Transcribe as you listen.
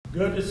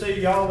Good to see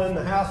y'all in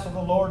the house of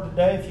the Lord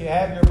today. If you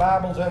have your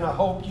Bibles, and I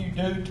hope you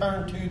do,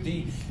 turn to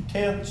the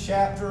 10th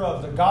chapter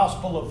of the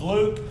Gospel of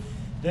Luke.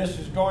 This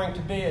is going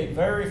to be a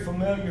very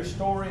familiar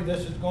story.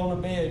 This is going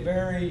to be a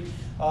very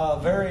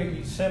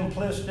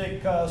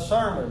simplistic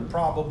sermon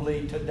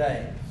probably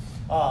today.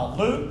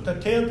 Luke, the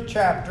 10th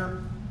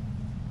chapter.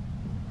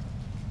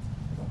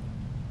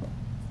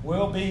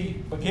 We'll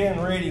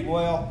begin reading.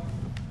 Well,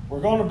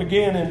 we're going to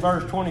begin in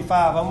verse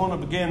 25. I'm going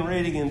to begin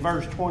reading in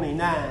verse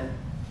 29.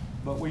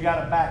 But we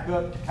got to back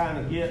up to kind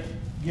of get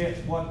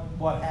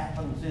what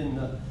happens in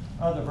the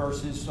other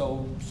verses,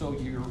 so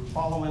you're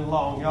following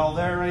along. Y'all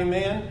there?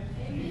 Amen?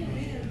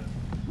 Amen.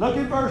 Look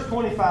at verse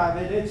 25,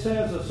 and it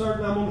says,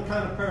 I'm going to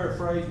kind of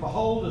paraphrase,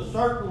 behold, a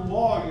certain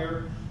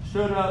lawyer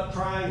stood up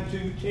trying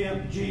to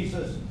tempt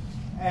Jesus,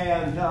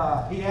 and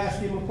he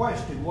asked him a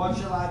question, what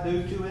shall I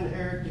do to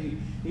inherit the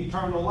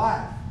eternal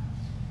life?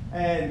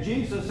 And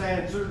Jesus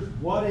answered,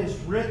 what is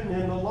written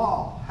in the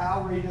law?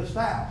 How readest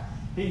thou?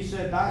 He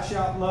said, thou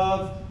shalt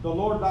love the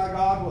Lord thy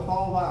God with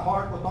all thy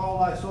heart, with all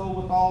thy soul,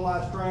 with all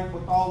thy strength,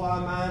 with all thy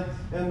mind,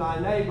 and thy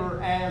neighbor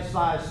as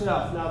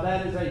thyself. Now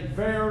that is a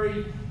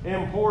very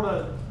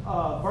important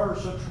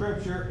verse of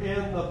Scripture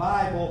in the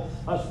Bible,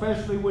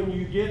 especially when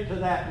you get to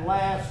that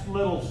last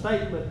little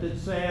statement that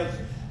says,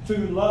 to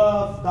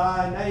love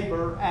thy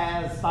neighbor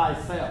as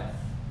thyself.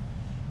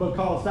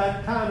 Because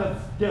that's kind of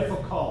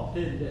difficult,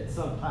 isn't it,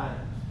 sometimes?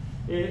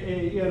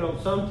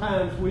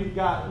 Sometimes we've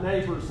got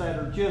neighbors that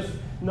are just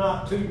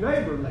not too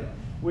neighborly.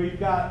 We've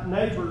got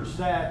neighbors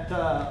that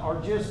are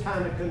just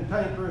kind of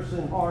cantankerous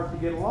and hard to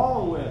get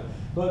along with.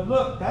 But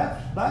look,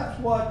 that's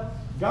what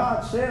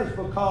God says,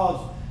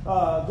 because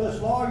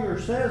this lawyer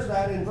says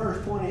that in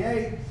verse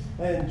 28,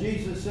 and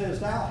Jesus says,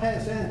 thou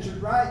hast answered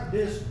right,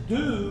 this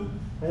do,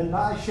 and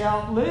thou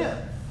shalt live.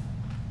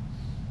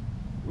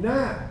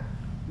 Now,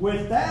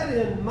 with that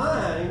in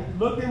mind,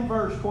 look in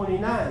verse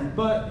 29.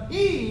 But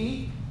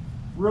he,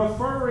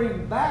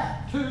 referring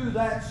back to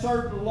that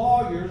certain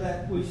lawyer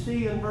that we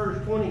see in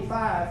verse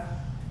 25,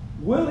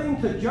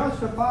 willing to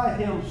justify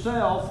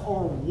himself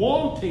or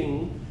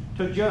wanting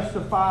to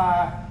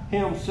justify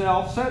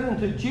himself, said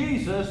unto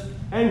Jesus,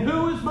 and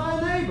who is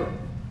my neighbor?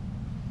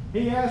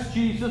 He asked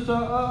Jesus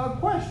a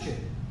question.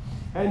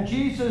 And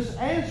Jesus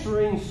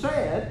answering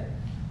said,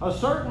 a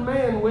certain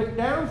man went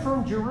down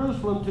from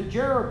Jerusalem to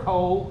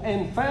Jericho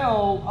and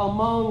fell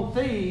among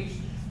thieves.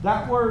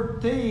 That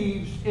word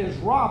thieves is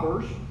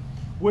robbers,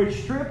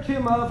 which stripped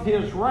him of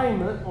his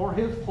raiment or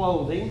his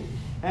clothing,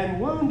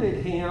 and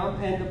wounded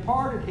him, and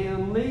departed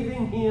him,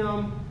 leaving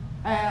him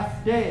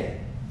half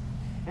dead.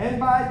 And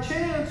by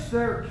chance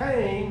there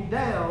came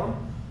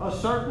down a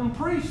certain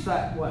priest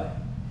that way.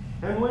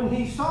 And when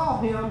he saw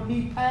him,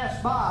 he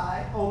passed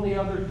by on the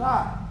other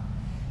side.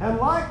 And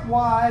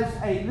likewise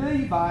a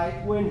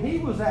Levite, when he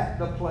was at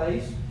the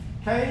place,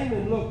 came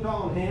and looked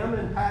on him,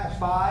 and passed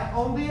by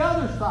on the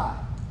other side.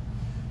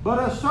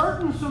 But a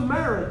certain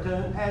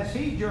Samaritan, as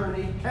he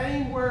journeyed,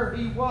 came where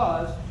he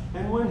was,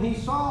 and when he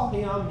saw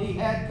him, he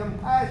had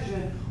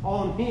compassion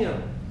on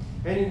him.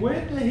 And he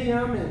went to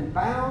him and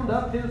bound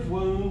up his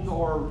wounds,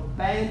 or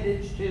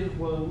bandaged his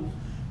wounds,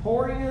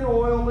 pouring in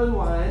oil and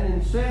wine,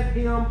 and set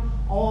him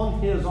on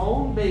his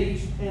own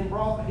beast, and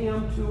brought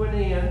him to an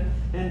inn,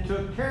 and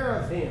took care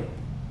of him.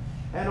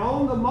 And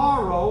on the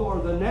morrow, or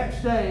the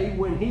next day,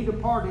 when he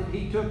departed,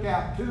 he took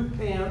out 2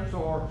 pence,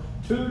 or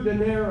 2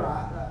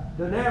 denarii,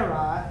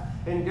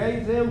 and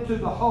gave them to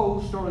the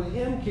host, or the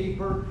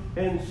innkeeper,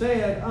 and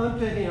said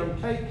unto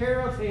him, take care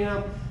of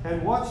him,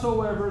 and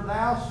whatsoever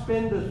thou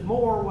spendest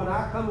more when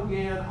I come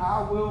again,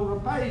 I will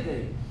repay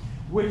thee.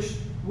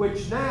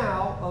 Which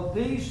now of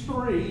these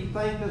 3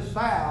 thinkest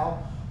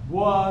thou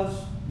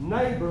was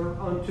neighbor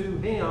unto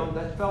him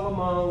that fell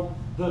among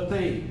the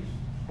thieves?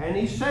 And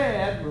he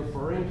said,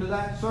 referring to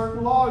that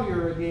certain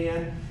lawyer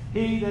again,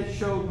 he that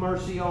showed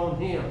mercy on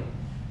him.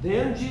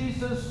 Then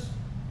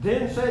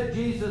said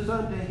Jesus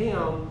unto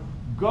him,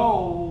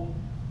 go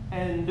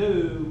and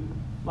do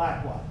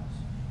likewise.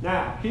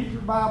 Now, keep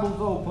your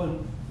Bibles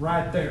open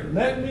right there.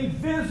 Let me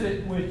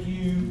visit with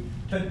you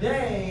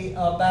today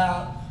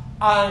about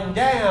I'm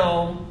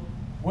down,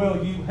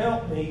 will you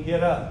help me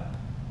get up?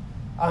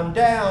 I'm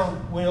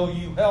down, will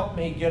you help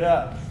me get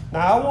up?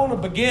 Now, I want to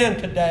begin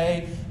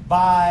today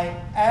by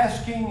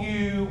asking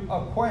you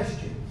a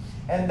question.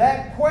 And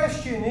that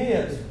question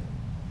is,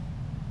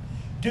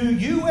 do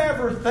you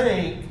ever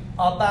think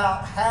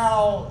about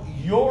how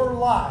your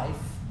life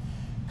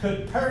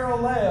could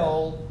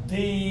parallel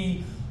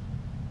the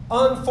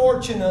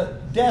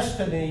unfortunate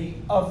destiny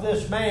of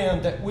this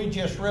man that we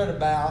just read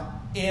about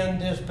in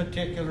this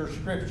particular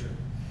scripture?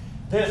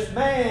 This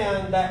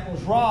man that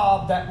was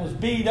robbed, that was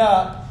beat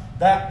up,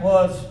 that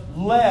was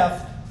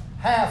left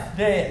half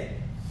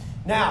dead.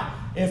 Now,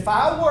 if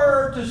I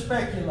were to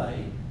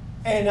speculate,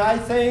 and I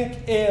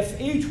think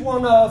if each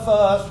one of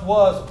us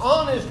was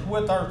honest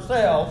with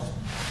ourselves,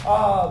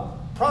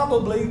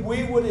 probably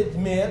we would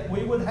admit,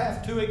 we would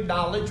have to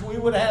acknowledge, we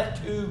would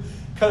have to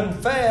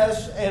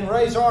confess and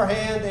raise our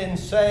hand and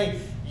say,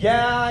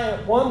 Yeah,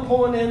 at one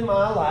point in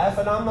my life,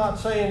 and I'm not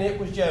saying it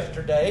was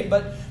yesterday,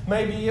 but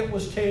maybe it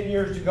was 10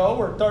 years ago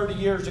or 30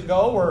 years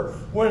ago or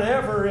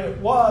whenever it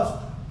was,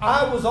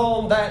 I was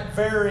on that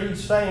very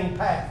same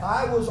path.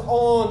 I was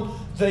on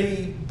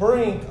the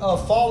brink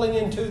of falling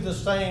into the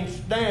same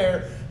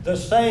snare, the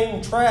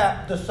same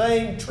trap, the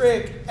same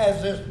trick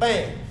as this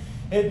man.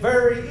 It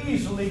very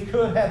easily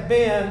could have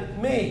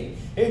been me.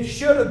 It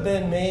should have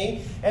been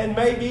me, and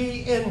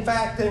maybe, in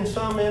fact, in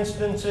some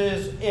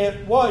instances,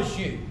 it was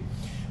you.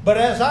 But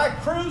as I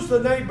cruise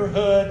the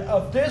neighborhood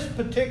of this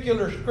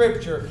particular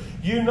scripture,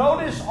 you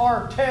notice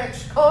our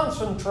text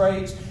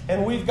concentrates,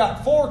 and we've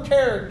got 4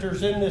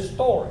 characters in this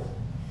story.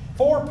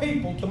 4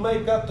 people to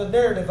make up the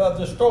narrative of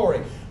the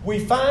story. We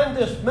find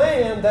this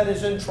man that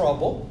is in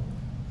trouble.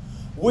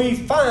 We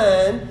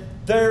find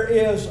there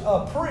is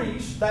a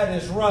priest that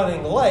is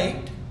running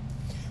late.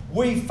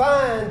 We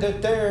find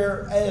that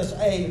there is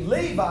a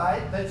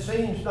Levite that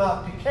seems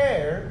not to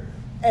care.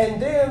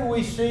 And then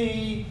we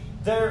see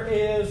there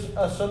is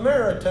a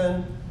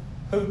Samaritan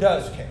who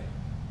does care.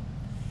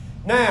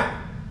 Now,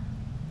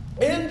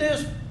 in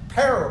this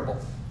parable,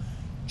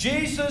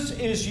 Jesus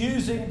is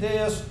using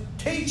this,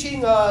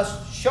 teaching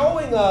us,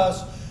 showing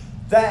us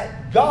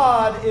that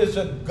God is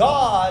a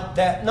God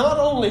that not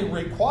only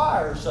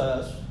requires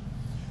us,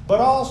 but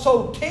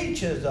also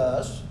teaches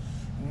us,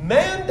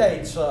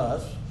 mandates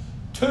us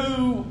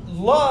to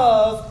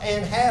love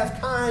and have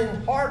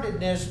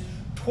kind-heartedness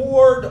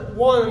toward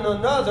one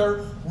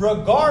another,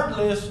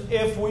 regardless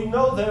if we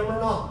know them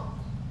or not.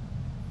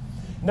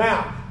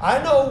 Now,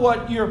 I know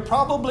what you're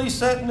probably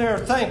sitting there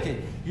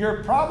thinking.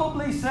 You're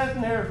probably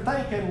sitting there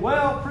thinking,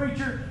 well,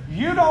 preacher,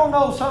 you don't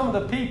know some of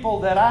the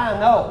people that I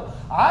know.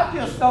 I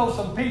just know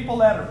some people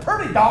that are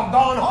pretty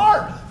doggone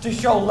hard to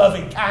show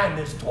loving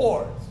kindness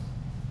towards.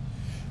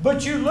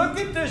 But you look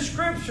at this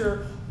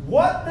scripture,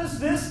 what does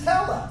this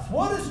tell us?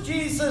 What is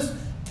Jesus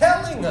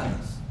telling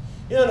us?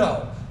 You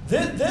know,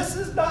 this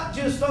is not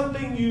just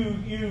something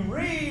you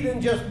read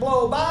and just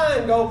blow by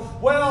and go,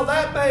 well,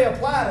 that may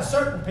apply to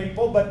certain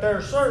people, but there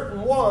are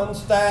certain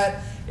ones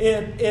that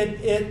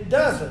it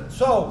doesn't.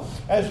 So,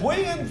 as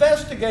we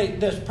investigate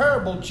this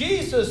parable,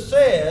 Jesus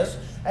says,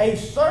 a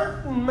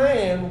certain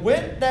man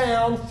went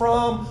down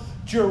from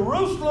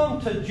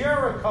Jerusalem to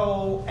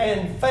Jericho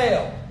and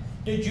fell.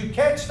 Did you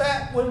catch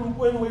that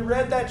when we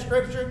read that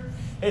scripture?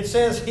 It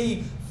says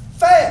he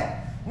fell.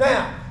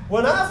 Now,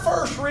 when I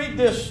first read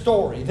this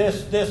story,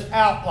 this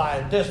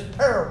outline, this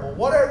parable,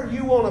 whatever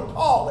you want to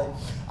call it,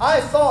 I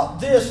thought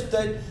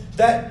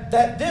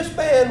that this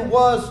man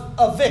was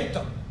a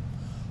victim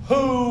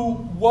who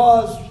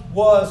was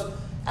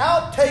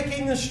out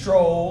taking a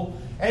stroll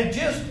and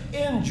just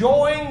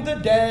enjoying the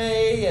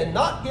day and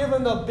not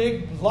giving a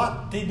big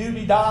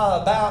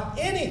lot-de-doody-da about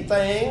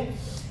anything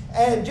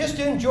and just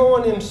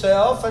enjoying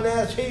himself. And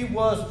as he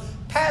was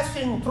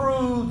passing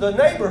through the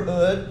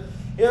neighborhood,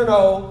 you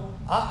know,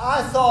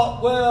 I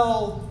thought,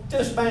 well,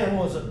 this man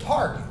was a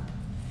target.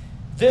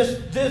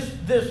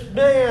 This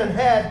man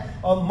had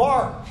a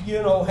mark,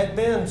 you know, had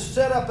been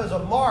set up as a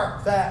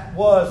mark that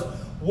was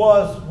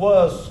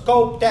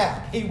scoped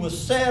out. He was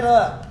set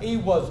up. He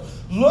was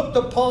looked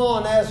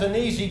upon as an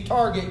easy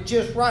target,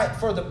 just right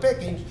for the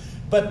pickings.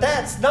 But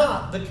that's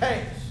not the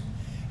case.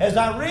 As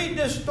I read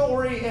this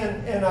story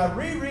and I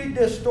reread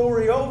this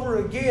story over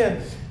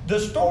again, the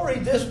story,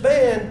 this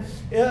man,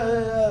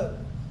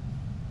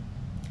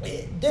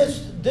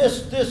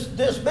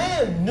 this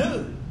man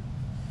knew.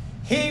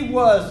 He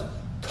was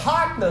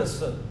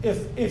cognizant,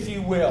 if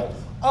you will,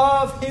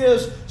 of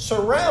his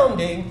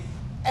surrounding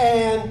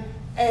and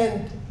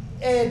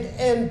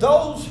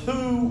those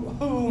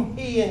whom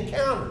he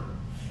encountered.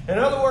 In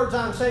other words,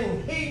 I'm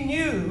saying he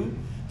knew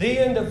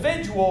the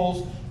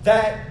individuals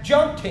that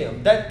jumped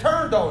him, that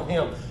turned on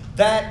him,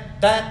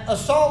 that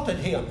assaulted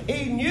him.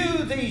 He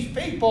knew these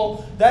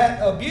people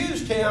that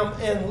abused him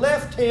and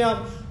left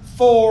him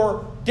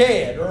for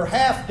dead or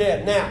half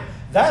dead. Now,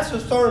 that's a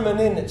sermon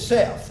in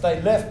itself. They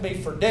left me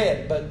for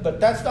dead, but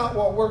that's not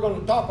what we're going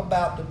to talk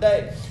about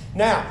today.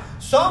 Now,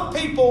 some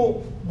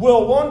people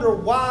will wonder,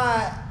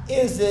 why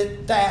is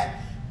it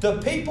that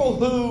the people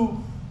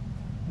who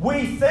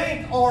we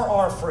think are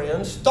our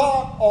friends,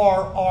 thought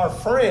are our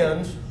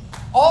friends,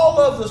 all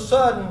of a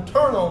sudden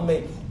turn on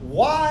me?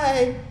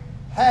 Why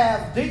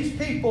have these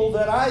people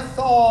that I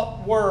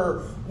thought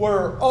were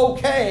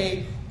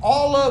okay,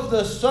 all of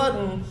a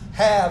sudden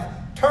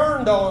have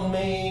turned on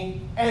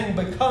me and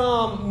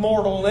become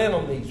mortal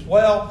enemies?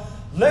 Well,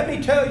 let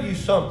me tell you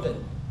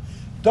something.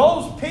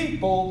 Those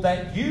people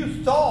that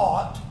you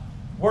thought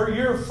were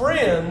your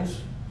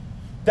friends,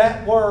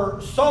 that were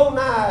so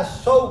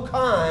nice, so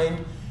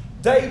kind,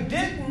 they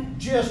didn't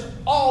just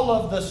all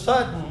of a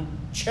sudden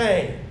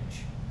change.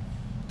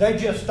 They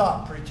just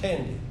stopped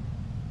pretending.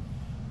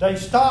 They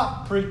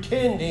stopped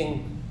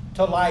pretending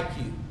to like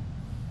you.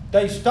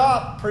 They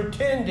stopped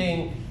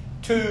pretending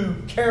to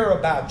care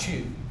about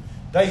you.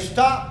 They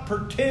stopped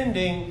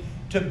pretending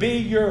to be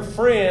your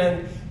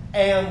friend,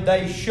 and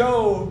they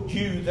showed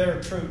you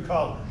their true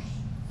colors.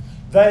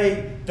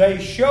 They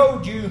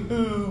showed you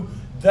who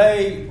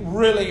they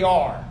really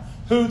are,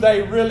 who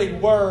they really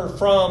were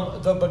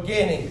from the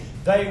beginning.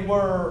 They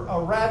were a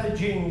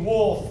ravaging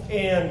wolf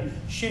in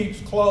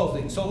sheep's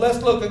clothing. So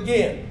let's look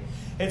again.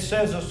 It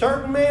says, a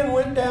certain man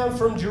went down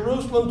from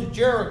Jerusalem to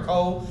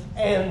Jericho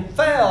and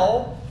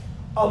fell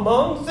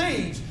among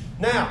thieves.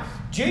 Now,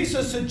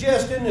 Jesus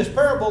suggests in this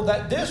parable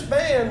that this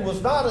man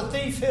was not a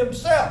thief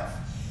himself.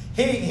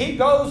 He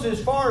goes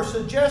as far as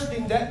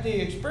suggesting that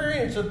the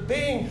experience of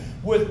being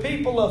with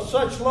people of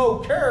such low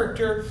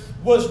character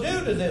was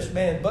new to this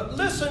man. But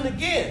listen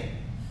again.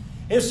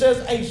 It says,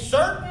 a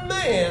certain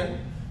man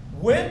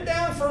went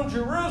down from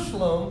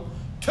Jerusalem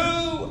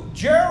to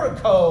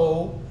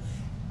Jericho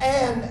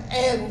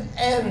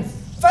and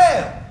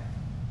fell.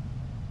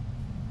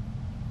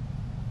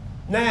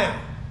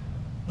 Now,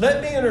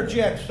 let me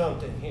interject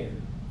something here.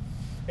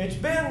 It's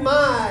been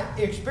my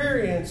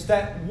experience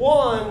that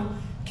one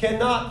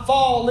cannot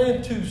fall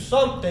into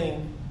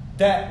something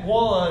that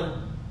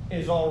one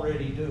is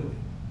already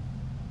doing.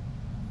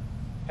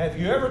 Have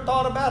you ever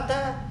thought about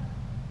that?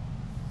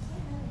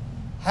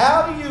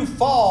 How do you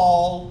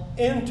fall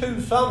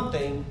into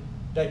something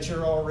that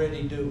you're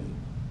already doing?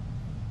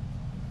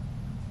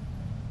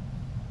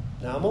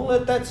 Now, I'm going to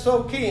let that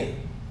soak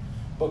in,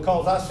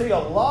 because I see a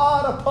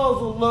lot of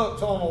puzzled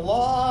looks on a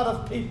lot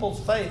of people's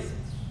faces.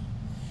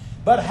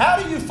 But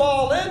how do you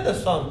fall into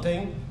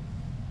something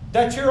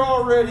that you're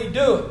already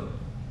doing?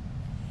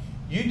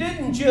 You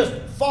didn't just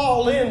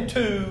fall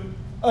into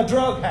a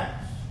drug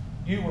house.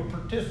 You were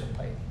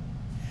participating.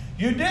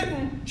 You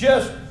didn't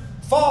just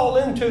fall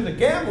into the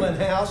gambling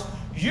house.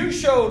 You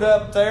showed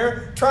up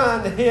there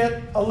trying to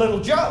hit a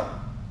little Joe.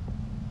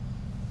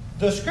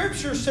 The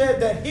scripture said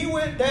that he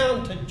went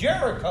down to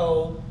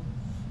Jericho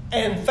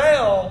and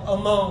fell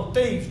among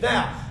thieves.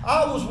 Now,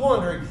 I was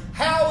wondering,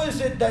 how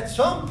is it that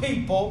some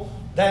people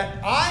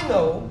that I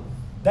know,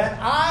 that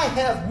I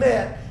have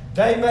met,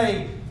 they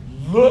may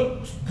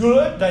look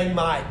good, they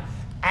might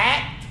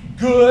act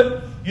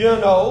good,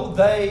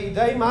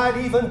 they might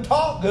even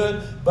talk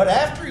good, but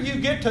after you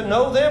get to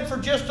know them for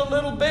just a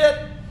little bit,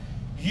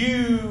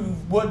 you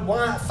would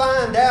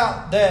find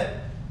out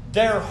that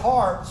their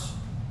hearts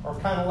are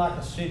kind of like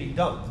a city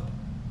dump.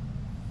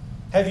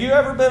 Have you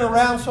ever been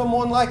around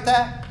someone like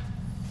that?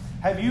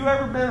 Have you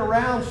ever been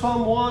around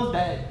someone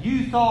that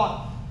you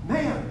thought,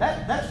 man,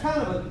 that's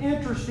kind of an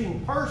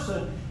interesting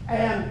person,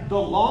 and the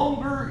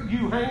longer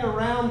you hang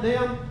around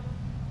them,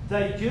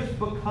 they just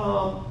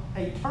become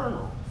a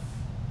turnoff.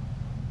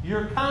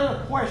 You're kind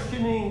of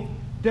questioning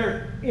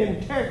their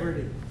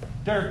integrity,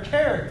 their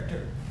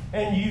character,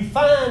 and you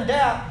find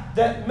out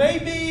that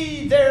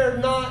maybe they're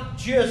not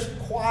just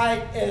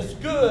quite as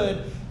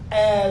good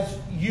as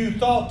you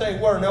thought they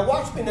were. Now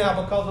watch me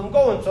now, because I'm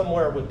going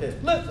somewhere with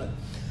this. Listen,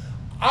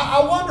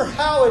 I wonder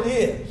how it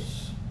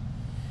is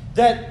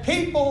that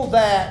people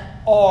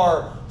that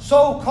are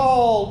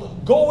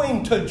so-called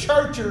going to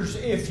churchers,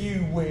 if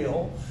you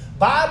will,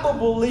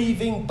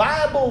 Bible-believing,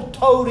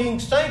 Bible-toting,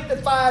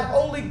 sanctified,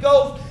 Holy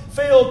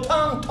Ghost-filled,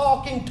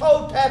 tongue-talking,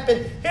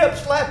 toe-tapping,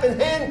 hip-slapping,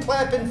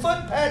 hand-clapping,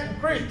 foot-patting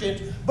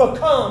Christians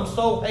become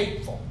so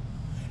hateful.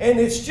 And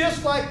it's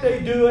just like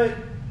they do it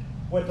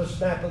with the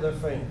snap of their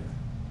finger.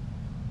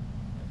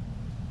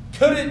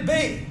 Could it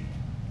be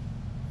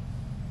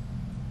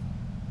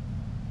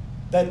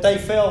that they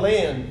fell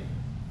in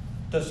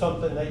to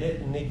something they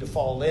didn't need to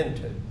fall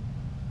into?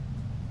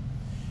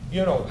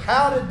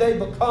 How did they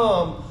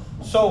become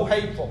so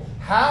hateful?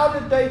 How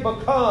did they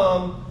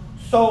become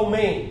so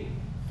mean?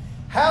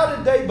 How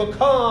did they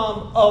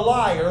become a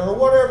liar, or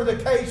whatever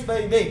the case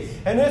may be?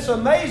 And it's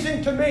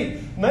amazing to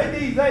me.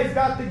 Maybe they've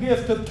got the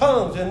gift of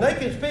tongues and they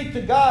can speak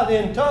to God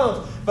in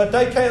tongues, but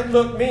they can't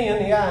look me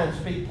in the eye and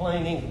speak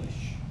plain English.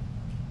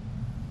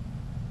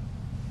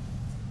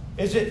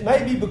 Is it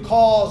maybe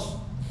because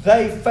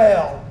they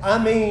fell?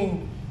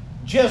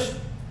 Just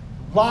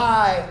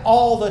lie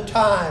all the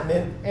time,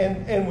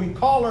 and we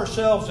call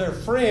ourselves their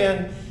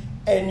friend,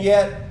 and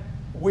yet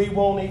we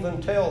won't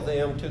even tell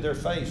them to their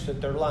face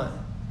that they're lying.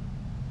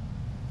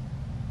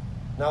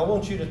 Now I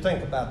want you to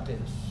think about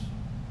this.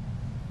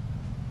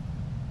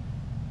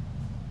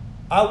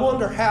 I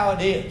wonder how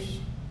it is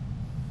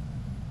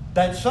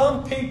that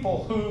some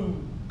people who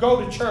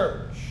go to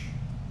church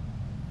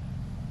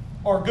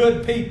are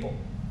good people.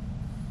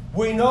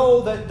 We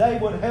know that they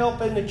would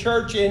help in the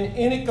church in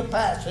any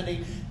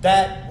capacity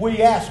that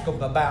we ask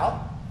them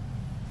about,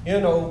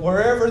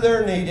 wherever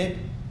they're needed.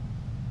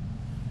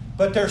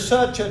 But they're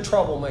such a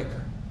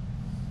troublemaker.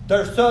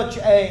 They're such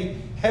a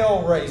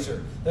hell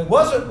raiser. They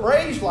wasn't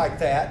raised like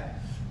that,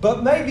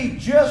 but maybe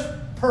just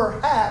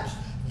perhaps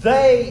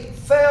they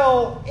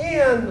fell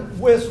in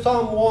with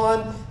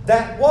someone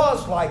that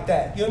was like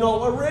that.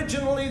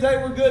 Originally they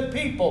were good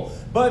people,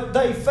 but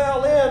they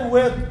fell in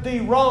with the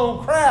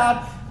wrong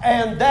crowd,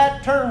 and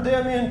that turned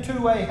them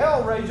into a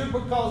hellraiser,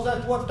 because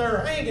that's what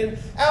they're hanging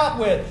out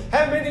with.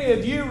 How many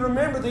of you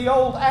remember the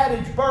old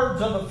adage,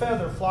 birds of a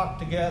feather flock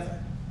together?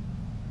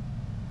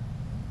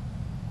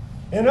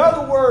 In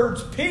other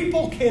words,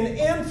 people can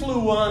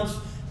influence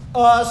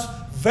us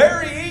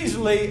very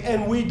easily,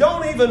 and we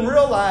don't even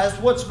realize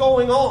what's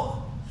going on,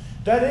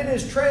 that it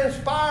is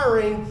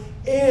transpiring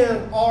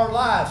in our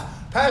lives.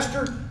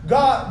 Pastor,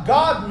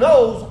 God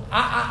knows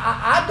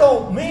I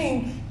don't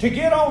mean to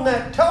get on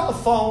that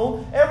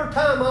telephone every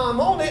time I'm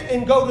on it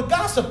and go to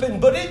gossiping,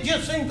 but it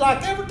just seems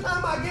like every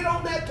time I get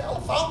on that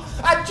telephone,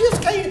 I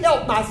just can't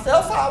help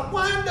myself. I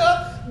wind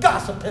up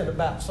gossiping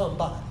about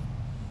somebody.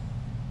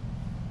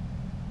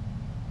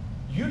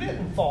 You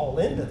didn't fall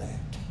into that.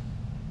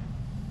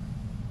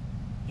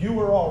 You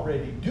were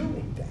already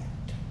doing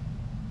that.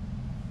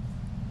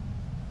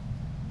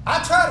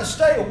 I try to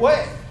stay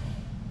away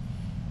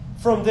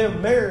from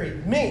them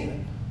married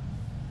men.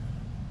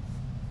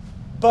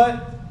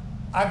 But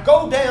I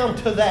go down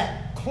to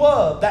that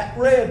club, that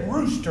Red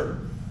Rooster,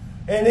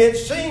 and it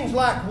seems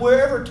like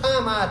wherever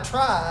time I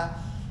try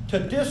to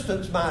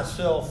distance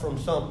myself from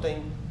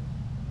something,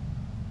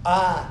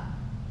 I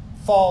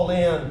fall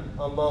in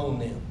among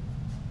them.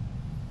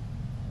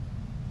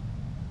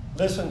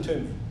 Listen to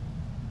me.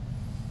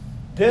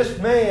 This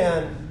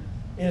man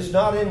is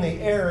not in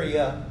the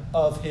area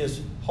of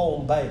his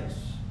home base.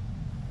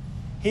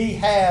 He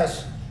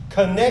has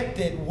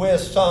connected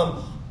with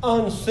some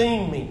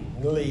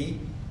unseemly,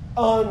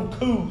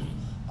 uncouth,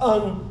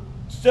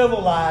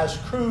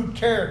 uncivilized, crude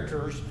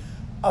characters,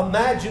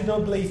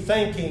 imaginably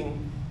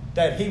thinking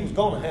that he was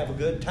going to have a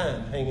good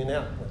time hanging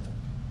out with them.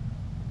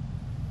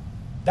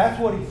 That's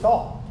what he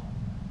thought.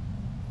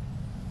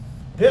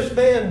 This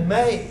man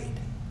made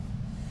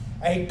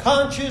a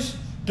conscious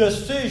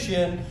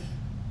decision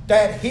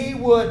that he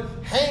would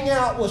hang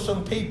out with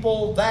some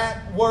people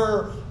that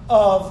were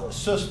of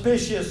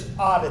suspicious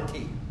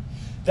oddity,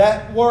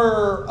 that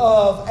were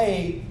of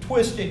a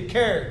twisted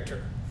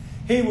character.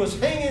 He was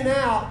hanging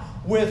out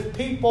with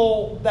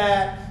people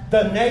that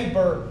the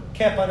neighbor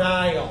kept an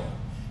eye on.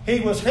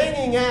 He was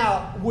hanging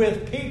out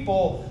with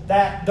people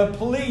that the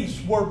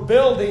police were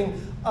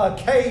building a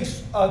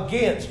case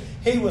against.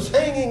 He was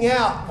hanging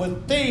out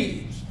with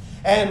thieves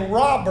and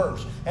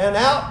robbers and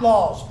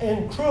outlaws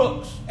and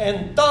crooks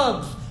and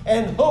thugs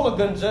and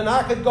hooligans, and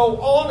I could go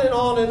on and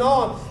on and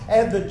on.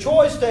 And the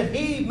choice that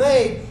he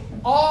made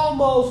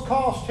almost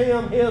cost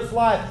him his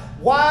life.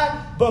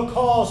 Why?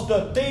 Because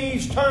the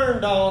thieves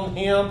turned on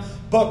him,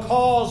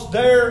 because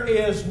there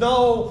is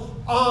no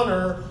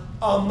honor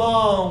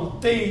among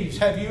thieves.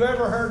 Have you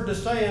ever heard the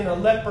saying, a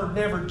leopard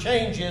never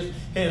changes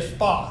his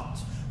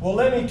spots? Well,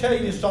 let me tell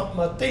you something.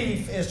 A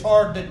thief is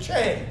hard to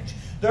change.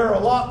 They're a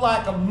lot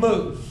like a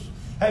moose.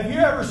 Have you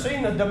ever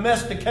seen a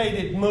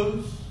domesticated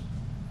moose?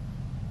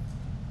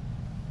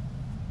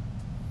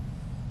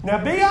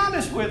 Now be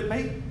honest with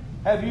me.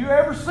 Have you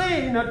ever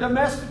seen a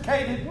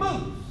domesticated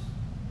moose?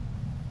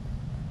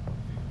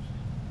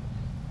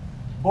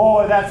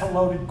 Boy, that's a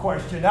loaded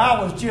question.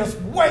 I was just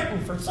waiting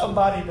for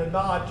somebody to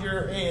nod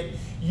your head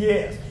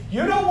yes.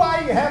 You know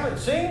why you haven't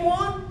seen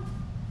one?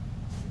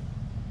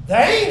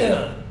 There ain't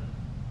none.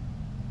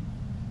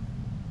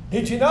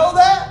 Did you know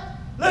that?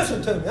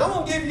 Listen to me. I'm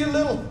going to give you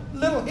a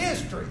little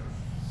history.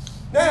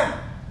 Now,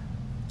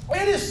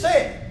 it is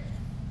said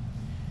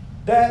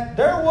that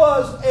there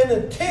was an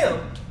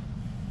attempt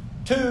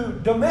to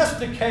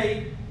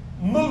domesticate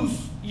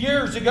moose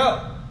years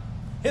ago.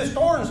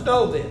 Historians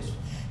know this.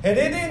 And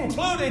it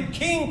included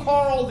King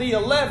Carl XI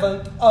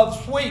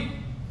of Sweden.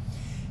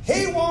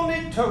 He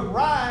wanted to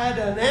ride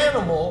an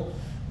animal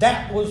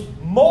that was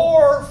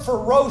more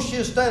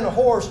ferocious than a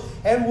horse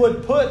and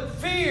would put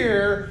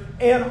fear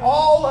in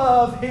all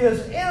of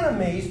his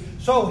enemies.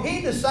 So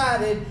he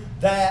decided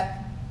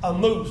that a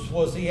moose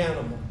was the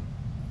animal.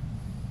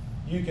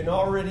 You can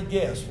already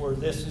guess where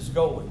this is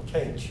going,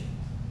 can't you?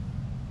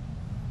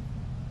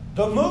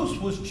 The moose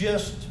was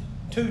just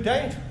too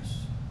dangerous.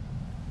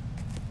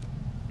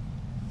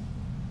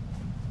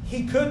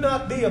 He could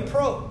not be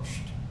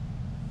approached.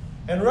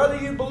 And whether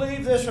you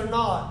believe this or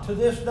not, to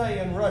this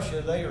day in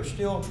Russia, they are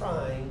still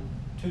trying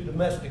to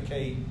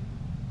domesticate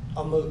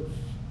a moose.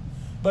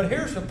 But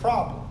here's the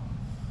problem.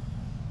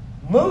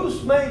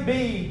 Moose may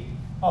be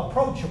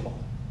approachable,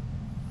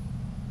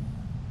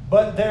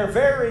 but they're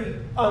very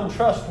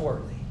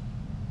untrustworthy.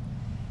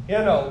 You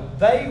know,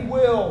 they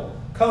will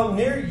come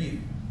near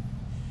you.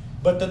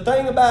 But the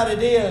thing about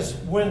it is,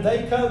 when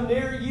they come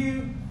near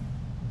you,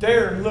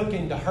 they're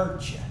looking to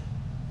hurt you.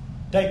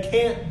 They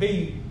can't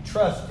be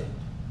trusted.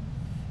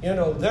 You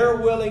know, they're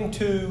willing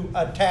to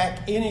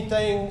attack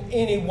anything,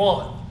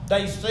 anyone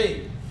they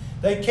see.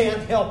 They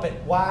can't help it.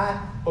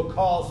 Why?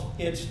 Because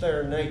it's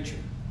their nature.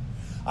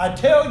 I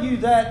tell you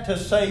that to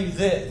say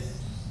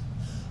this.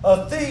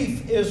 A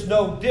thief is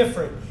no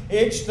different.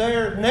 It's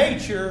their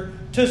nature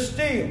to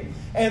steal.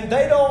 And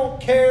they don't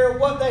care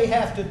what they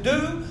have to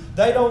do.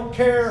 They don't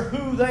care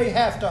who they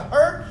have to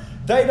hurt.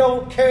 They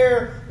don't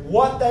care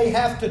what they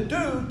have to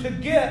do to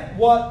get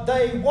what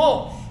they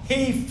want.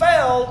 He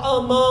fell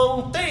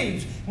among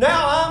thieves.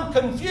 Now I'm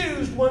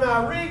confused when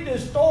I read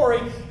this story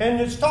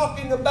and it's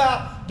talking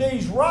about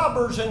these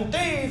robbers and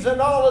thieves and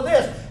all of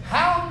this.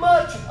 How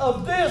much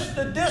of this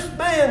did this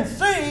man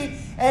see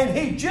and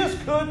he just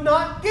could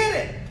not get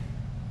it?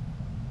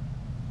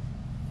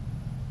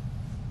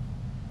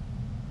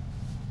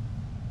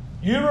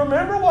 You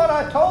remember what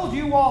I told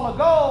you a while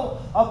ago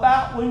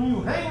about when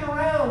you hang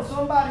around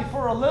somebody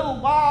for a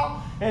little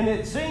while and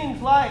it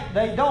seems like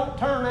they don't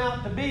turn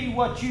out to be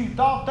what you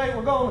thought they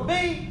were going to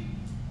be?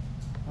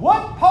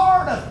 What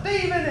part of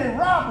thieving and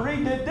robbery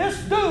did this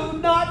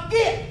dude not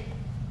get?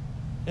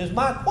 Is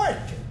my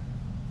question.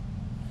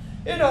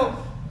 You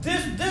know,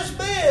 this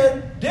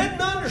man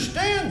didn't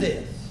understand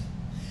this.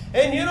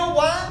 And you know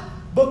why?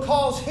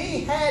 Because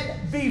he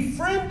had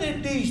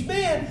befriended these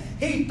men,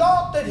 he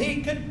thought that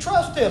he could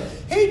trust them.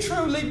 He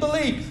truly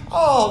believed,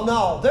 oh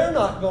no, they're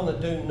not going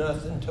to do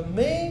nothing to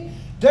me.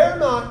 They're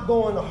not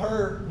going to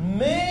hurt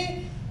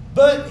me.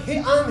 But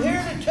I'm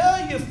here to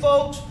tell you,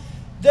 folks,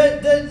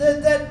 that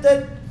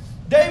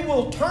they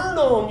will turn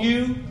on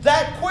you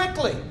that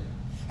quickly.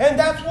 And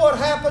that's what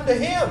happened to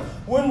him.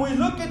 When we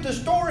look at the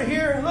story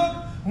here and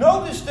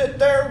notice that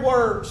there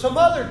were some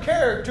other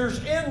characters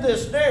in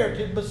this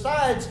narrative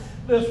besides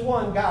this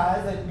one guy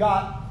that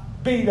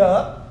got beat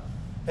up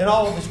and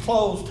all of his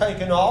clothes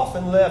taken off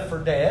and left for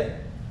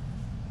dead.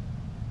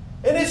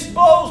 And it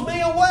blows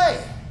me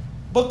away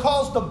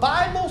because the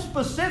Bible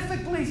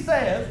specifically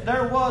says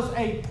there was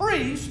a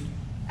priest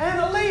and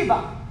a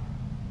Levite.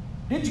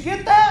 Did you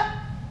get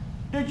that?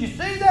 Did you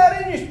see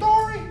that in your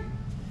story?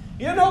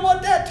 You know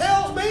what that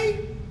tells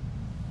me?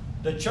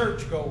 The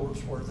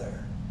churchgoers were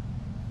there.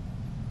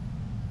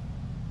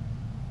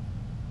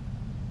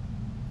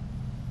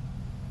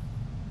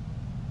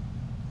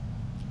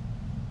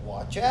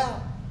 Watch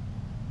out.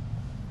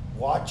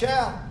 Watch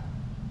out.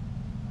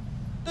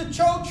 The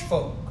church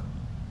folk.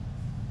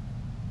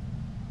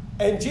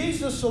 And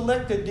Jesus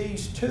selected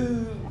these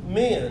two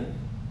men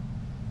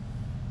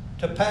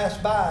to pass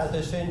by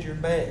this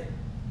injured man.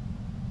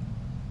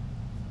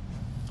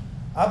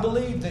 I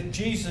believe that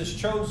Jesus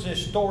chose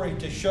this story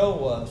to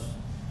show us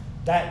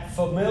that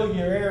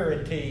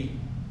familiarity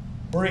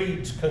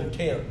breeds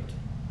contempt.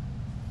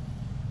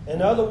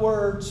 In other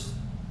words,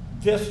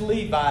 this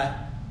Levite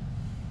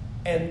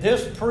and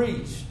this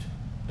priest,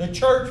 the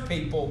church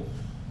people,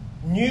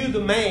 knew the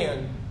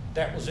man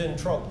that was in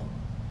trouble.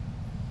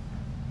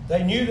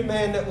 They knew the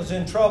man that was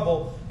in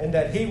trouble and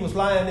that he was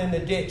lying in the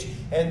ditch.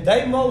 And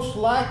they most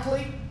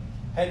likely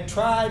had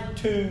tried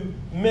to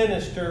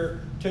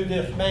minister to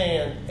this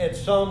man at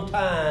some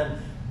time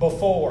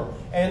before.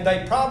 And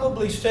they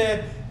probably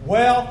said,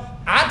 well,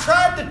 I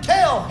tried to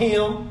tell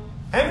him.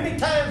 How many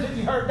times have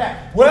you heard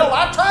that? Well,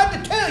 I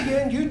tried to tell you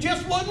and you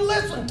just wouldn't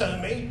listen to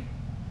me.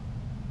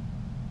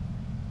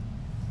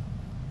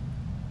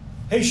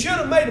 He should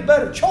have made a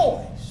better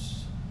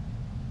choice.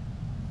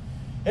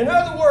 In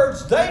other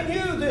words, they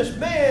knew this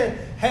man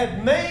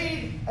had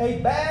made a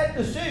bad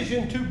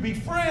decision to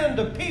befriend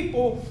the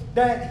people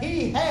that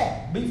he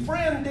had,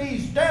 befriend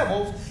these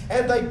devils,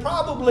 and they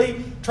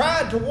probably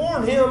tried to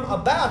warn him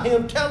about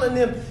him, telling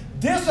them,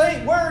 this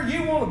ain't where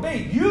you want to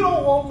be. You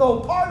don't want no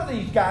part of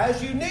these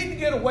guys. You need to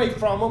get away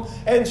from them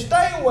and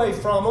stay away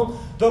from them.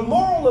 The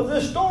moral of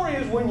this story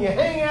is when you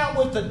hang out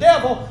with the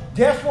devil,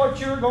 guess what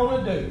you're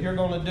going to do? You're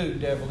going to do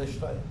devilish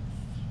things.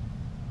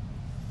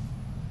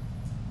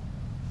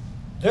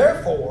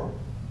 Therefore,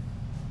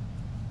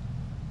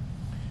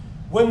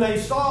 when they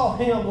saw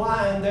him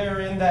lying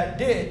there in that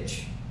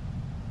ditch,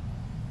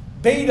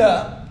 beat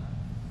up,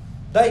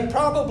 they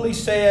probably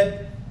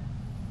said,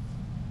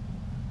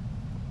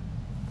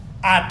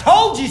 I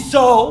told you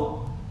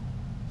so,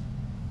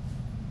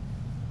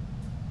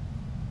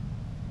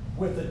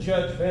 with a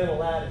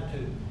judgmental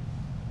attitude.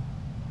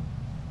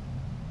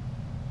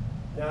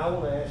 Now I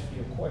want to ask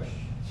you a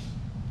question.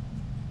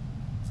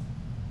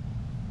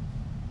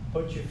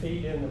 Put your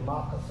feet in the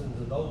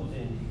moccasins of those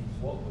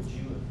Indians. What would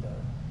you have done?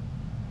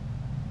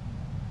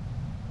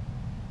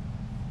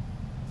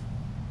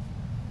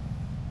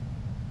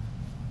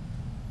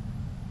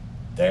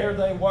 There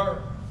they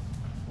were,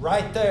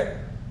 right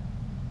there.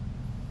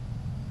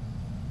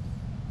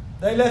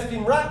 They left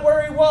him right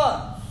where he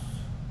was.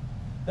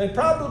 They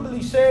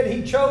probably said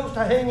he chose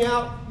to hang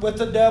out with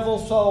the devil,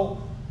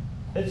 so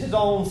it's his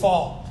own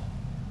fault.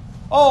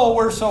 Oh,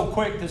 we're so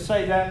quick to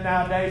say that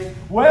nowadays.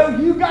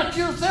 Well, you got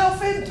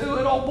yourself into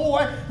it, oh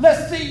boy.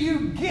 Let's see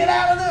you get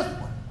out of this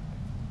one.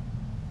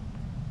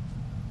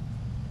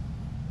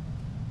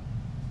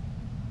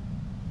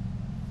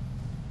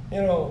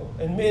 You know,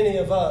 and many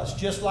of us,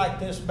 just like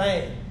this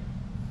man,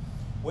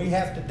 we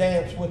have to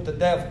dance with the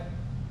devil.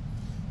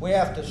 We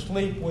have to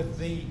sleep with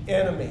the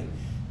enemy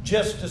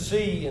just to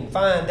see and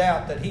find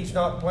out that he's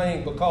not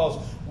playing,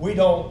 because we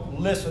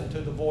don't listen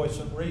to the voice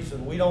of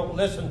reason. We don't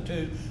listen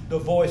to the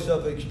voice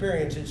of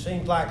experience. It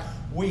seems like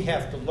we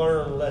have to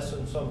learn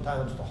lessons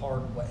sometimes the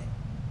hard way.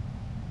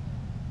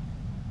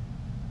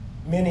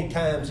 Many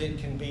times it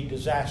can be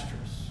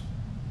disastrous.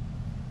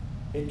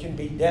 It can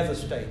be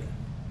devastating.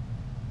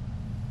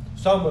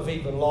 Some have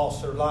even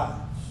lost their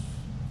lives.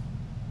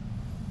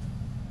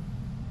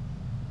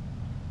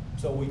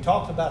 So we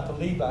talked about the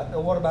Levite.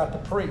 Now what about the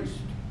priest?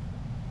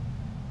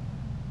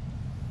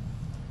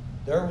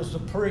 There was the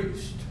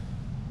priest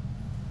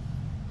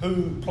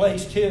who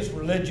placed his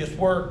religious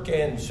work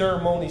and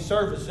ceremony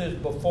services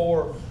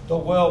before the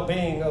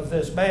well-being of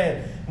this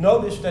man.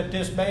 Notice that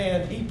this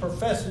man, he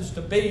professes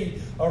to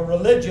be a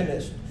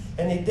religionist.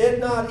 And he did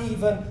not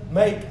even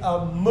make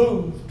a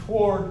move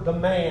toward the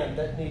man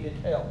that needed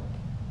help.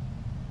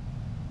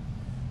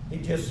 He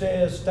just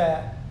says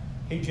that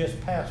he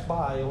just passed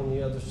by on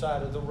the other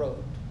side of the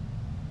road,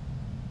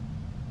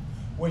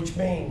 which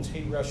means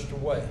he rushed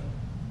away.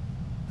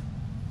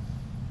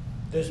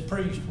 This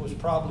priest was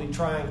probably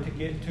trying to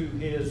get to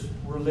his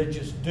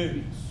religious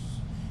duties,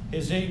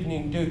 his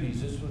evening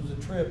duties. This was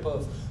a trip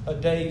of a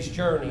day's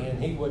journey,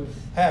 and he would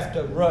have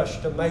to rush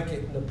to make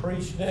it. And the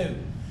priest knew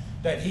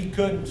that he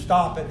couldn't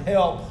stop and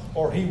help,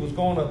 or he was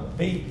going to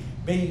be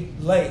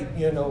late,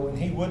 and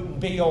he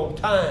wouldn't be on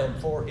time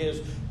for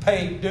his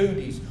paid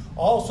duties.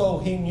 Also,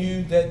 he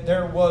knew that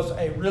there was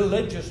a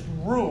religious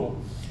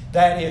rule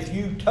that if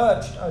you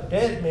touched a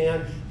dead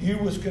man, you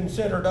was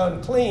considered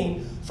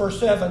unclean for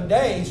 7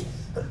 days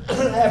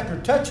after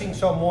touching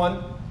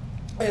someone,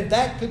 and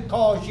that could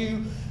cause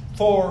you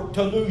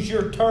to lose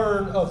your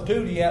turn of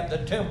duty at the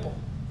temple.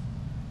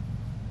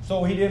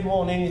 So he didn't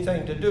want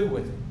anything to do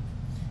with it.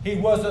 He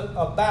wasn't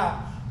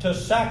about to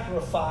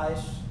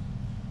sacrifice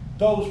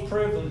those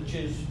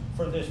privileges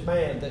for this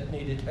man that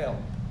needed help.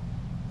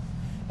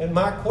 And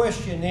my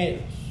question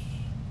is,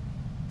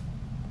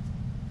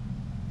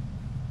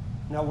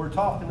 now we're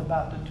talking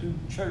about the two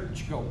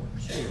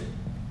churchgoers here.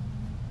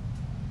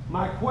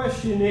 My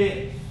question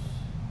is,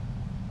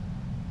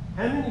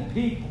 how many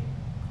people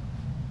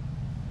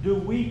do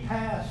we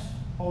pass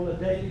on a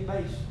daily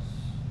basis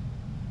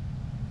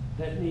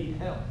that need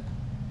help?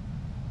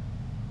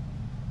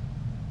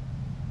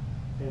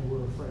 And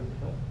we're afraid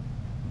to help.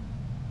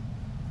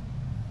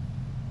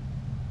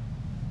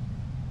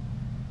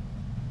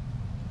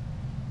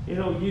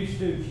 Used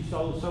to, if you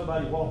saw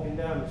somebody walking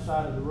down the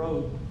side of the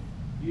road,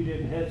 you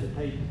didn't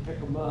hesitate to pick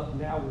them up.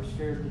 Now we're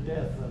scared to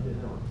death of it,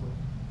 aren't we?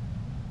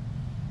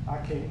 I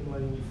can't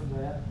blame you for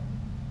that.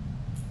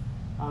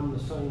 I'm the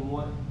same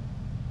way.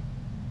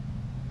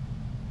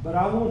 But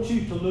I want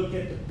you to look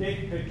at the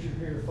big picture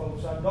here,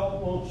 folks. I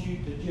don't want you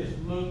to just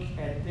look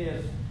at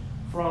this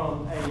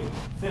from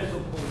a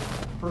physical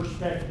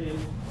perspective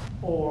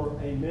or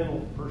a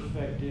mental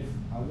perspective.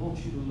 I want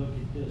you to look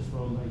at this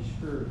from a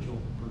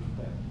spiritual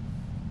perspective.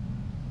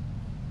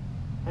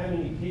 How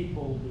many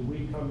people do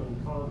we come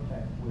in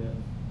contact with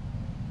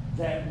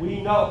that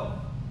we know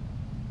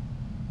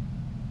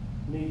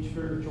need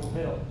spiritual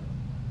help,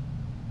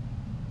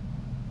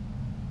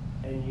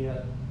 and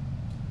yet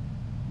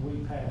we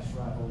pass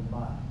right on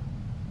by?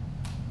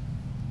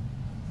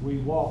 We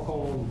walk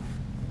on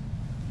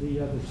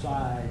the other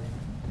side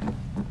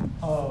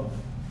of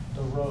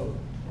the road.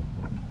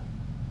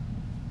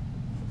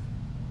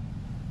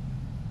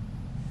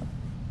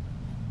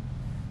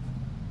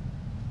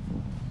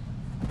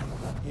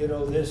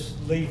 This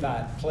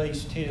Levite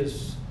placed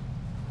his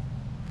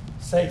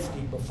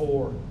safety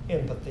before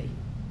empathy.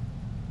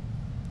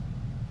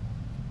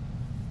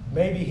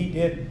 Maybe he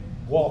did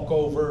walk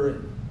over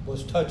and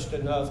was touched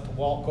enough to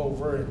walk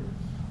over and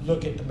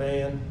look at the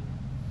man,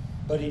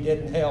 but he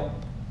didn't help.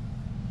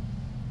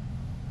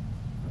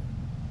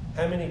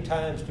 How many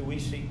times do we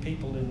see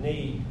people in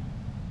need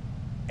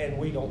and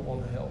we don't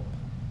want to help?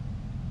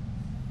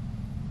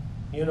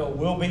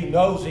 We'll be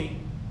nosy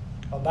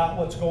about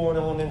what's going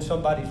on in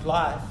somebody's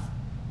life,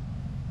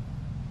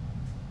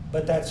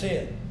 but that's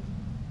it.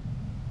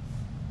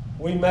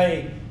 We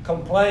may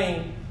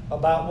complain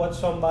about what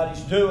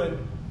somebody's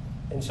doing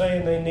and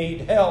saying they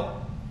need help,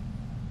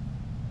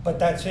 but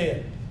that's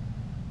it.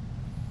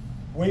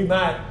 We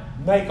might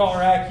make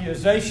our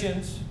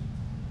accusations.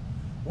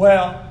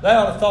 Well, they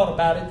ought to have thought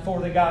about it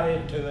before they got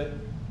into it.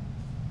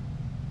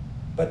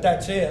 But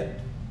that's it.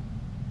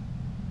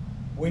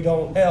 We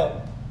don't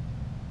help.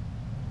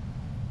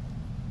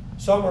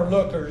 Some are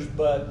lookers,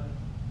 but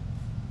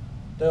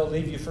they'll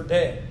leave you for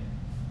dead.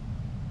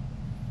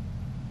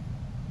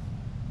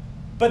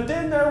 But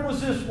then there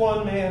was this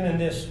one man in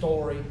this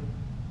story,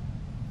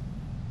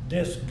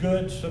 this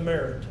Good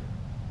Samaritan.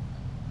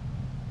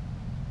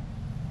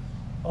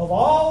 Of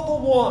all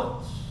the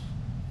ones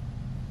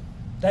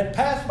that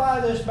passed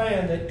by this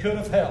man that could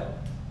have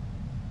helped,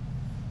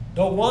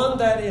 the one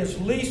that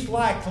is least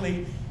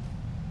likely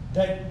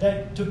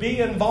that to be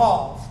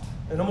involved,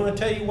 and I'm going to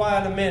tell you why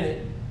in a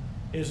minute,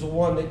 is the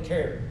one that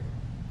cared.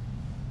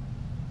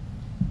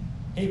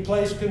 He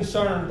placed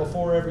concern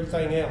before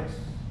everything else.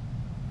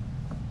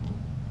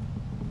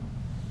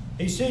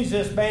 He sees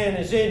this man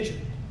is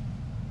injured.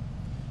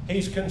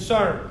 He's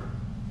concerned.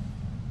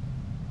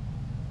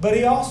 But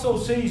he also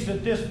sees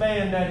that this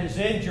man that is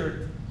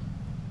injured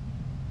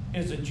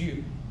is a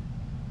Jew.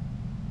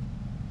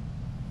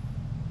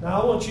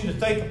 Now I want you to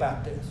think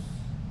about this.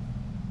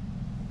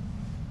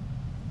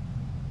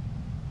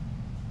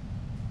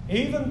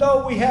 Even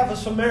though we have a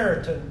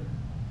Samaritan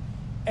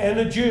and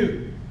a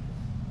Jew,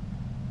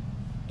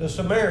 the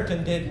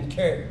Samaritan didn't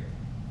care.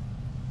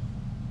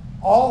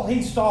 All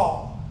he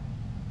saw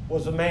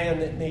was a man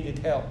that needed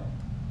help.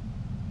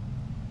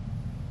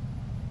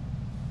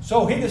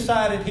 So he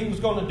decided he was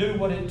going to do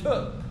what it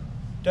took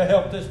to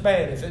help this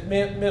man. If it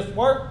meant miss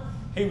work,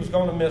 he was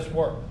going to miss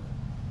work.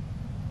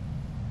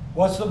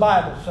 What's the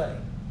Bible say?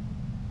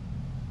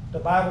 The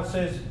Bible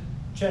says,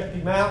 checked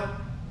him out.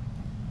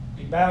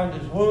 He bound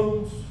his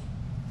wounds.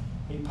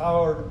 He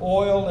poured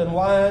oil and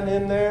wine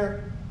in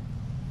there.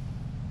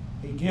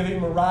 He gave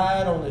him a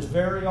ride on his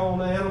very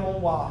own animal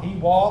while he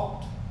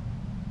walked.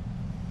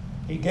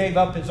 He gave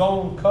up his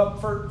own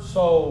comfort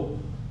so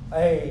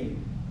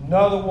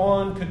another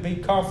one could be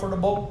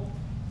comfortable.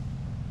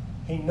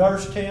 He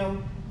nursed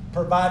him,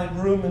 provided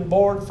room and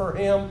board for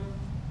him.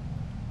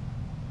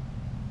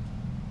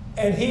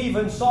 And he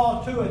even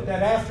saw to it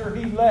that after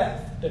he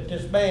left, that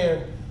this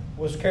man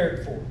was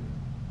cared for.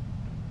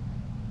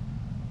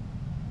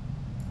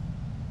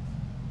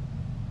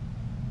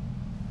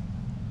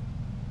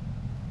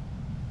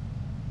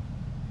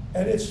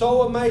 And it's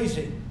so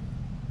amazing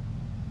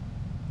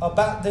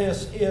about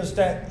this is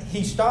that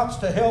he stops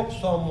to help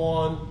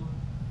someone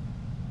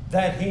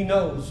that he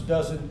knows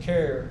doesn't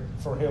care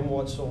for him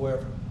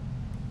whatsoever.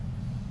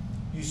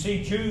 You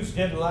see, Jews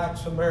didn't like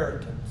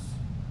Samaritans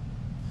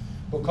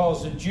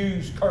because the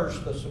Jews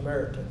cursed the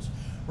Samaritans.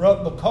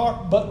 But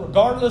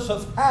regardless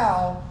of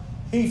how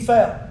he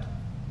felt,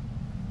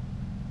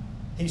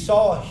 he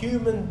saw a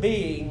human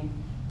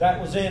being that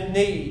was in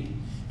need,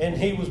 and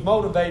he was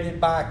motivated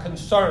by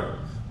concern,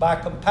 by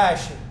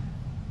compassion,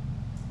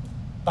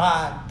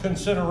 by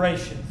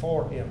consideration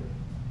for him.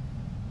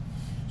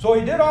 So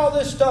he did all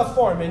this stuff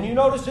for him. And you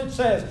notice it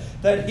says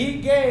that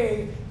he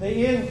gave the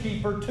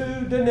innkeeper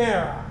 2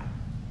 denarii,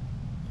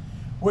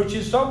 which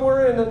is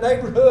somewhere in the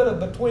neighborhood of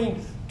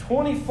between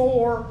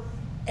 24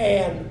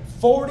 and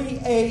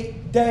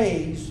 48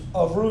 days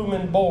of room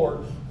and board,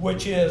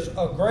 which is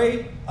a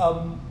great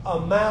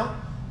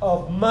amount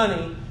of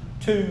money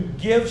to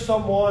give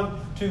someone,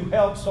 to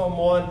help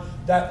someone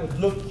that would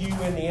look you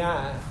in the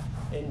eye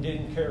and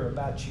didn't care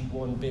about you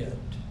one bit.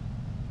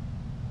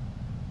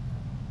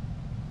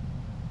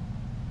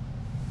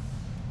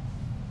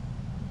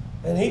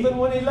 And even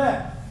when he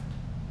left,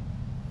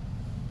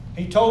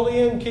 he told the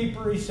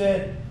innkeeper, he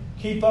said,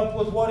 keep up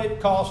with what it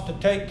costs to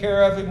take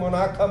care of him. When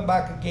I come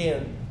back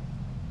again,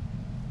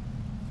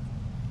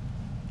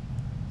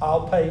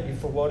 I'll pay you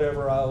for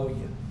whatever I owe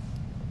you.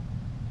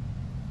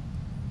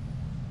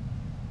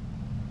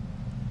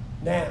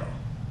 Now,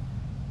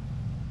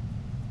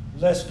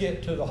 let's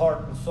get to the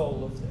heart and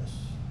soul of this.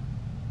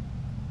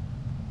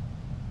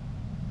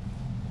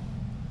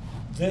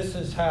 This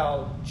is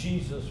how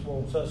Jesus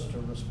wants us to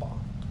respond.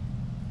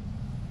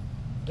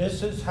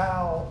 This is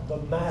how the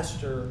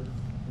Master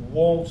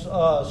wants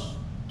us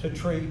to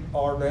treat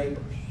our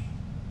neighbors.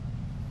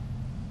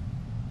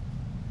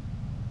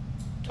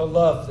 To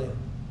love them.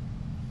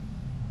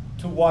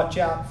 To watch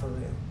out for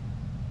them.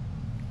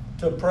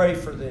 To pray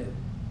for them.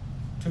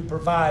 To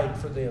provide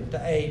for them.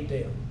 To aid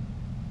them.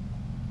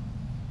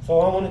 So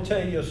I want to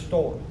tell you a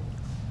story.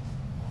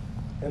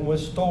 And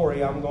with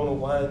story, I'm going to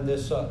wind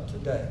this up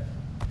today.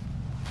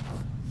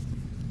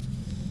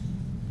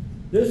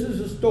 This is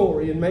a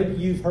story, and maybe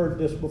you've heard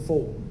this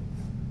before,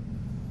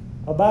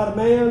 about a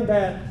man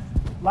that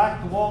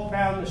liked to walk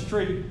down the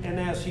street, and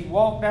as he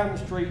walked down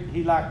the street,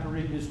 he liked to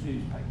read this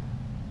newspaper.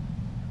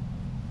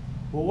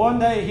 Well, one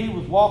day he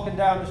was walking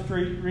down the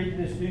street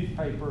reading this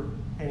newspaper,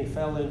 and he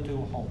fell into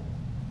a hole.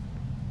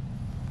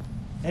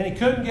 And he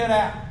couldn't get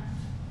out.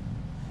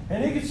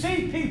 And he could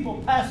see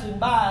people passing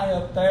by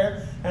up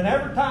there, and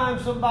every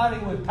time somebody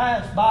would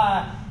pass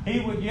by, he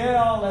would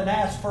yell and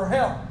ask for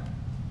help.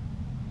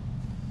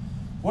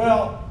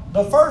 Well,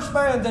 the first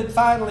man that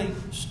finally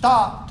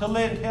stopped to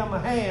lend him a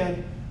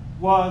hand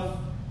was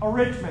a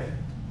rich man.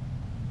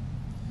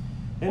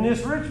 And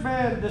this rich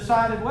man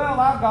decided, well,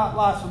 I've got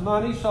lots of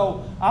money,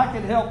 so I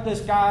can help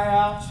this guy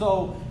out.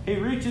 So he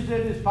reaches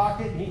in his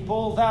pocket and he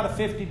pulls out a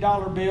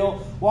 $50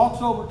 bill,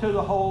 walks over to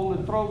the hole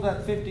and throws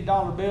that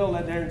 $50 bill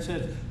in there and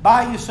says,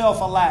 buy yourself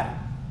a ladder.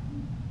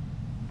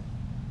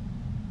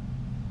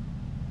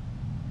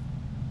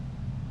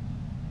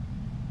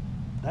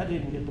 That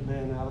didn't get the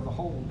man out of the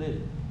hole, did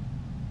it?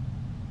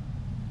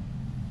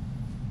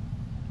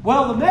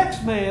 Well, the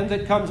next man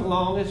that comes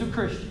along is a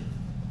Christian.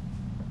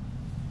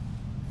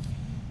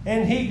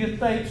 And he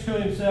thinks to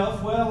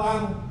himself, well,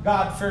 I'm a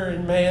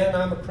God-fearing man.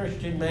 I'm a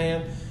Christian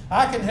man.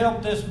 I can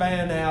help this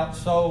man out.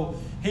 So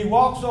he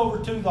walks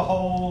over to the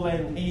hole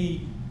and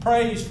he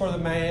prays for the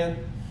man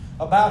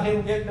about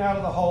him getting out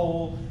of the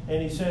hole.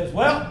 And he says,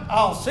 well,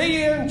 I'll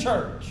see you in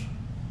church.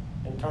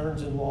 And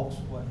turns and walks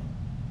away.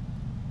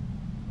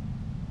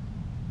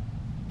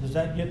 Does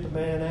that get the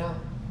man out?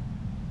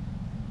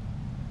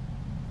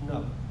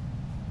 No.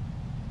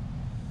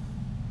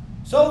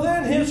 So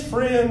then his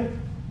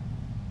friend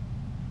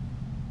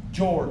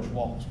George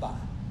walks by.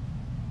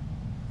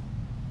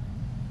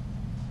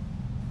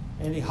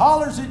 And he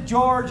hollers at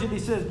George and he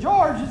says,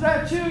 George, is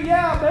that you?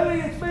 Yeah, Billy,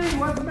 it's me.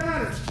 What's the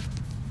matter?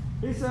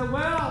 He said,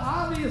 well,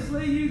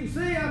 obviously you can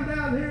see I'm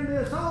down here in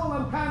this hole.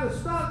 I'm kind of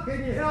stuck.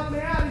 Can you help me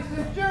out? He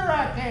said, sure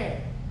I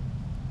can.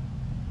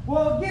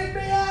 Well, get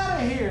me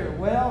out of here.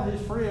 Well, his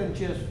friend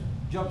just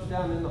jumps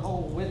down in the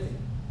hole with him.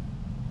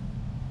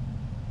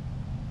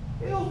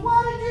 He goes,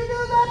 what did you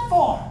do that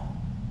for?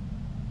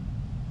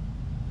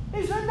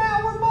 He said,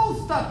 now we're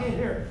both stuck in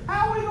here.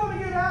 How are we going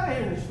to get out of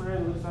here? And his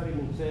friend looks at him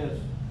and says,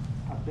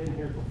 I've been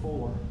here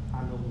before.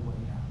 I know the way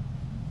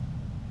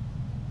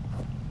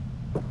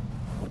out.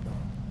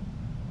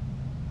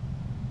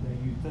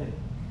 Now you think.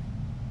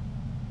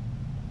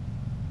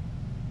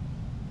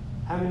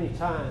 How many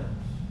times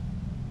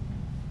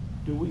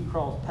do we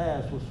cross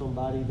paths with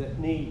somebody that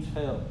needs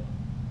help,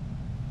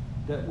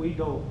 that we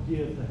don't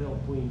give the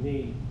help we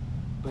need,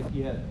 but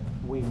yet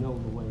we know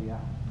the way out?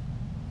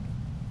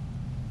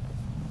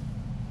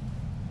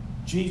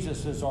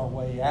 Jesus is our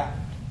way out.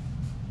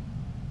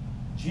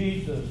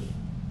 Jesus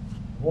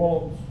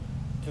wants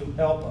to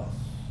help us.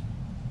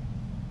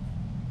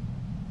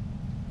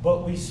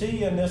 But we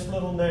see in this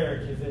little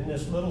narrative, in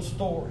this little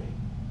story,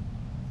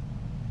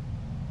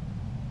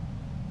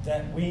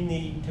 that we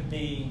need to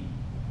be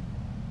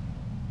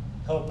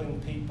helping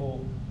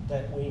people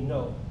that we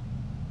know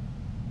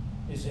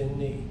is in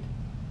need.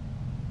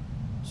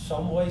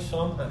 Some way,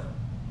 somehow.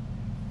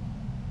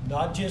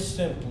 Not just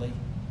simply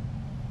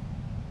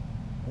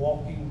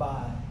walking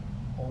by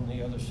on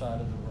the other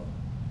side of the road.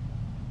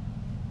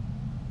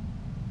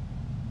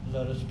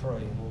 Let us pray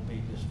and we'll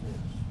be dismissed.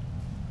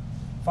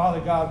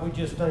 Father God, we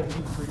just thank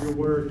you for your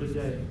word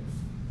today.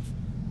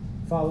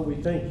 Father, we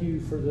thank you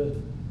for the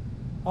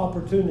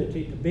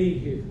opportunity to be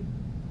here,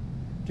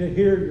 to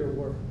hear your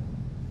word,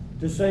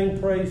 to sing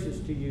praises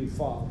to you,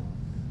 Father.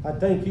 I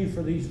thank you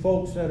for these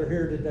folks that are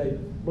here today.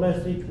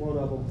 Bless each one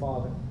of them,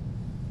 Father.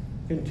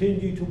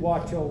 Continue to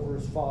watch over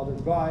us, Father.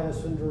 Guide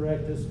us and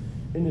direct us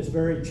in this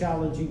very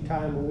challenging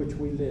time in which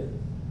we live.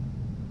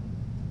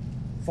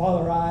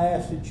 Father, I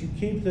ask that you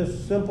keep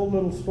this simple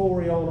little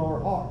story on our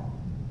heart,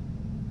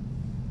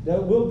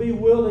 that we'll be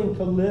willing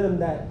to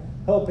lend that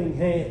helping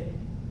hand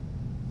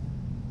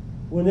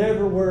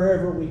whenever,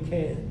 wherever we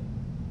can,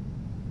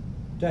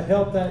 to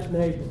help that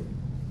neighbor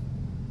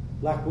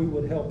like we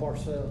would help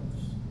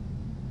ourselves.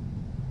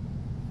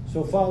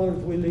 So, Father,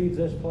 as we leave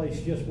this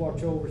place, just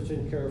watch over us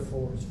and care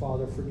for us,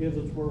 Father. Forgive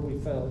us where we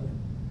failed you.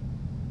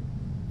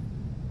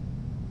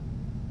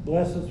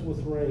 Bless us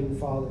with rain,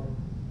 Father,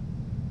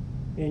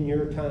 in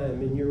your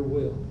time, in your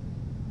will.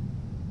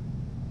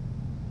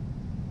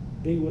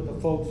 Be with the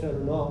folks that are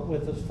not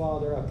with us,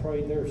 Father. I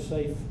pray they're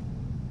safe.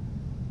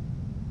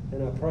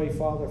 And I pray,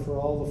 Father, for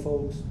all the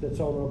folks that's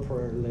on our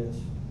prayer list.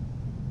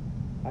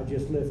 I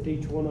just lift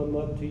each one of them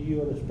up to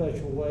you in a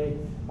special way.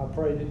 I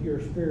pray that your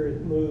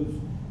Spirit moves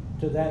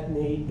to that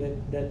need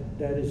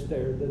that is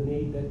there, the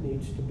need that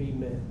needs to be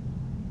met.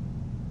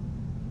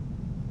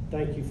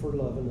 Thank you for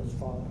loving us,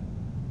 Father.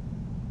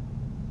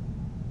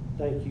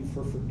 Thank you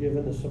for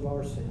forgiving us of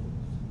our sins.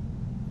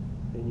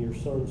 In your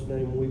Son's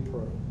name we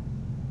pray.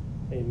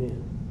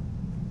 Amen.